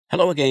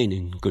Hello again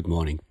and good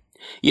morning.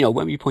 You know,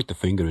 when we point the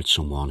finger at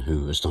someone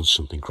who has done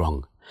something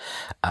wrong,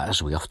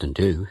 as we often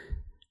do,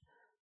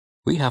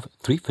 we have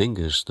three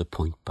fingers that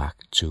point back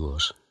to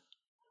us.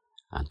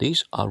 And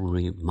these are a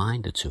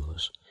reminder to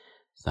us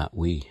that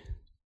we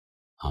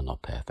are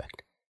not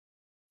perfect.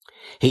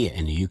 Here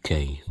in the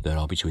UK, there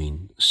are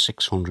between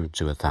 600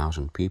 to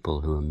 1,000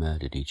 people who are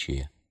murdered each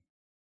year.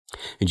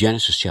 In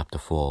Genesis chapter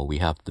 4, we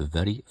have the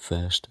very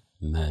first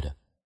murder.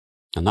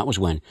 And that was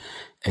when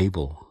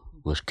Abel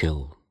was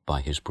killed by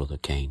his brother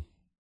Cain.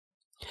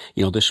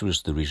 You know, this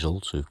was the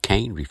result of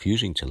Cain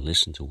refusing to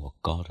listen to what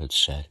God had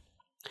said.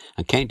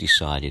 And Cain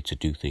decided to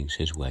do things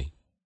his way.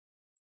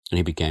 And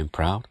he became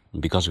proud.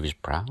 And because of his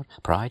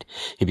pride,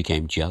 he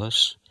became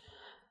jealous.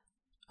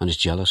 And his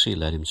jealousy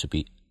led him to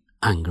be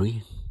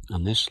angry.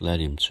 And this led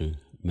him to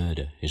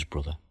murder his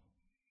brother.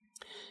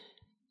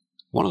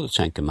 One of the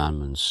 10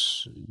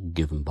 Commandments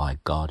given by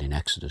God in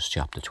Exodus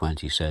chapter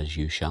 20 says,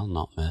 "You shall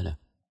not murder."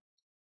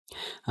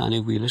 And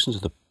if we listen to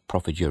the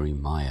prophet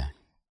Jeremiah,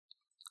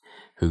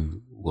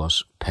 who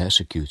was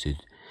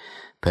persecuted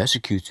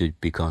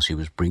because he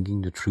was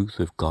bringing the truth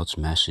of God's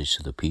message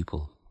to the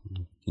people.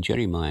 In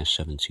Jeremiah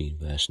 17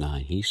 verse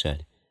 9, he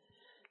said,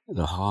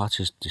 "The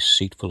heart is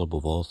deceitful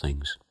above all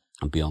things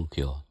and beyond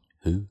cure.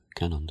 Who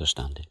can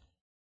understand it?"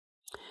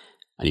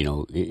 And you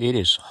know, it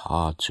is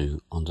hard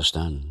to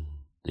understand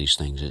these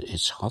things.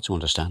 It's hard to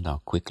understand how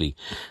quickly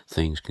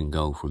things can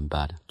go from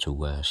bad to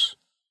worse.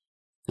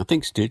 Now,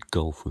 things did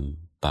go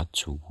from bad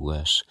to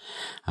worse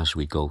as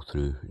we go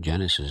through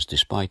Genesis,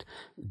 despite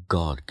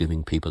God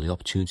giving people the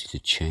opportunity to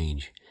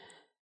change.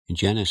 In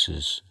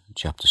Genesis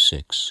chapter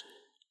 6,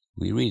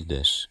 we read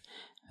this,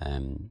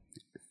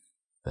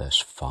 verse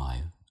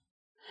 5.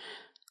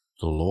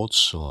 "The Lord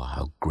saw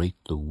how great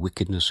the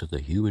wickedness of the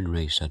human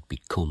race had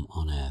become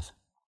on earth,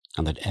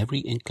 and that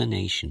every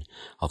inclination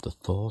of the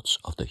thoughts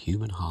of the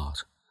human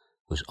heart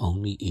was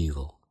only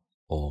evil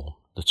all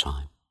the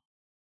time."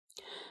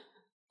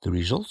 The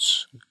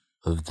results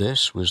of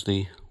this was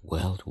the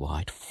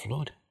worldwide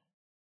flood.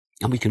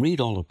 And we can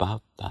read all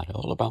about that,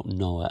 all about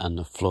Noah and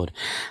the flood.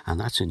 And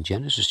that's in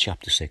Genesis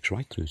chapter 6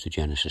 right through to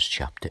Genesis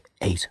chapter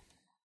 8.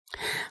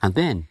 And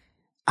then,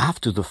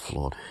 after the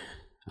flood,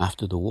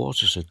 after the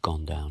waters had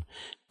gone down,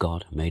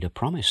 God made a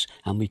promise.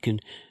 And we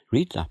can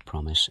read that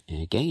promise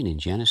again in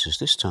Genesis,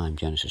 this time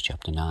Genesis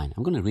chapter 9.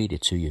 I'm going to read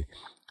it to you.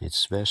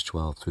 It's verse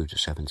 12 through to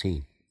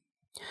 17.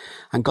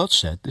 "And God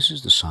said, 'This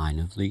is the sign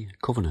of the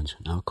covenant.'"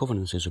 Now, a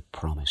covenant is a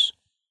promise.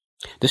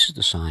 "This is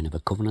the sign of a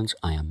covenant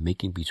I am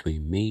making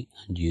between me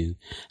and you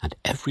and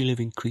every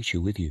living creature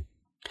with you,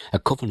 a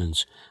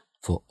covenant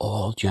for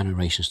all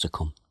generations to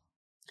come.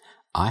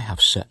 I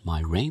have set my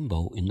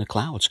rainbow in the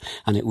clouds,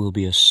 and it will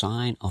be a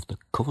sign of the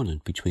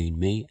covenant between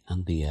me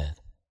and the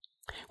earth.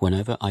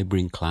 Whenever I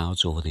bring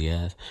clouds over the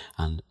earth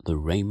and the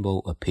rainbow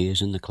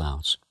appears in the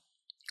clouds,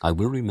 I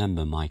will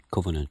remember my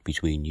covenant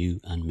between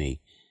you and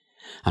me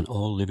and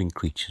all living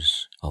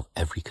creatures of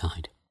every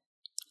kind.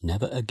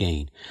 Never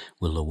again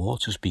will the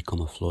waters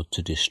become a flood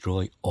to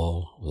destroy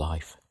all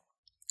life.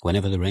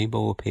 Whenever the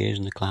rainbow appears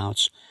in the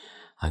clouds,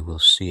 I will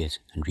see it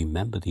and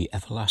remember the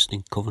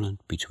everlasting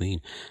covenant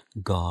between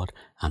God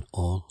and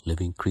all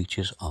living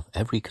creatures of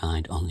every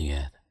kind on the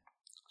earth."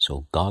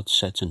 So God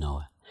said to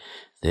Noah,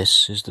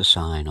 "This is the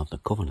sign of the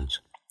covenant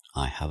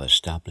I have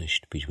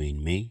established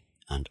between me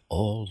and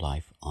all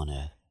life on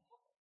earth."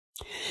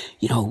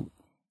 You know,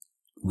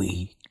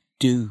 we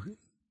do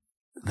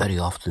very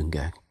often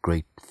get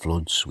great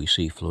floods. We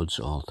see floods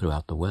all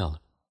throughout the world.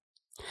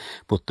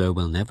 But there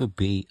will never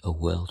be a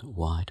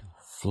worldwide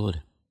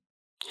flood.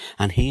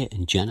 And here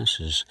in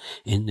Genesis,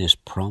 in this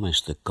promise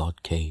that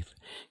God gave,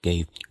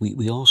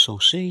 we also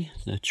see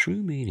the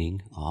true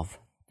meaning of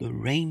the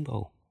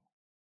rainbow.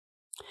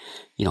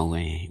 You know,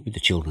 with the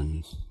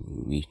children,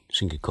 we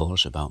sing a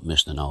chorus about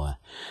Mr. Noah.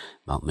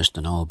 About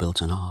Mr. Noah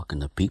built an ark,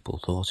 and the people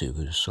thought it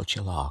was such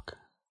a lark.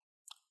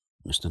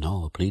 Mr.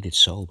 Noah pleaded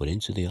so, but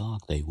into the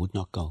ark they would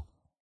not go.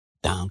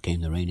 Down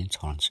came the rain in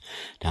torrents,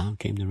 down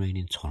came the rain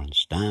in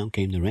torrents, down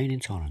came the rain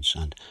in torrents,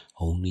 and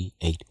only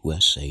 8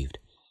 were saved.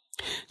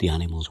 The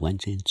animals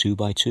went in 2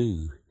 by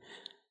 2.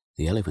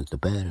 The elephant, the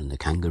bear, and the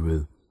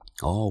kangaroo,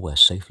 all were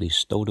safely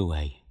stowed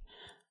away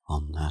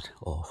on that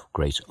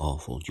great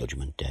awful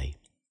judgment day.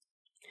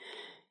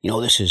 You know,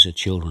 this is a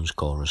children's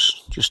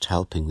chorus, just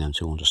helping them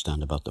to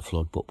understand about the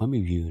flood, but when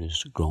we view it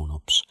as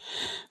grown-ups,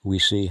 we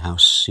see how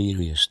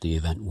serious the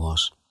event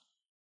was,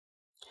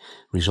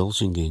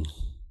 resulting in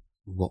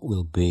what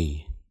will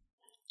be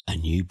a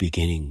new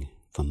beginning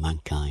for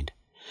mankind.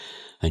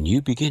 A new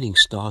beginning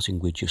starting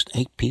with just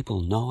 8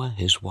 people, Noah,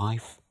 his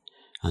wife,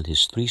 and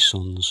his 3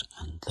 sons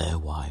and their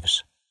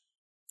wives.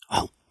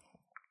 Well,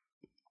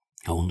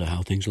 I wonder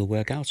how things will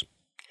work out.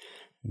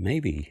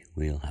 Maybe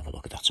we'll have a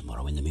look at that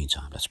tomorrow. In the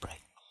meantime, let's pray.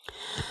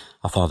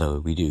 Our Father,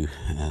 we do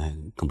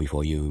come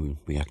before you, and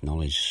we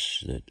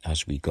acknowledge that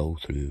as we go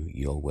through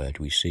your word,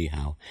 we see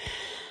how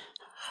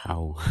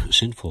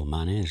sinful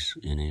man is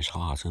in his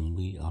heart, and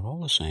we are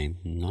all the same.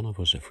 None of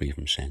us are free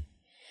from sin.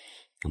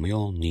 And we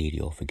all need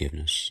your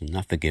forgiveness, and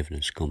that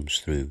forgiveness comes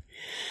through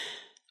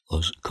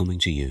us coming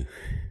to you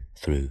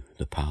through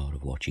the power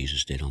of what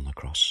Jesus did on the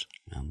cross.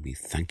 And we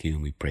thank you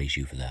and we praise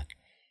you for that.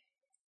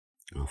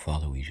 And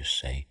Father, we just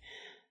say,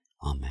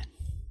 Amen.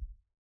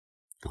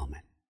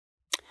 Amen.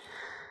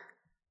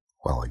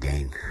 Well,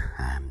 again,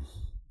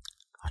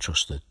 I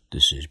trust that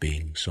this is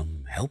being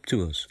some help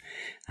to us.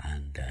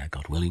 And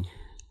God willing,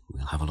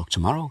 we'll have a look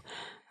tomorrow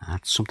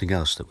at something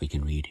else that we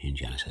can read in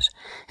Genesis.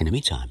 In the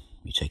meantime,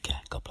 you take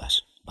care. God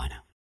bless. Bye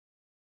now.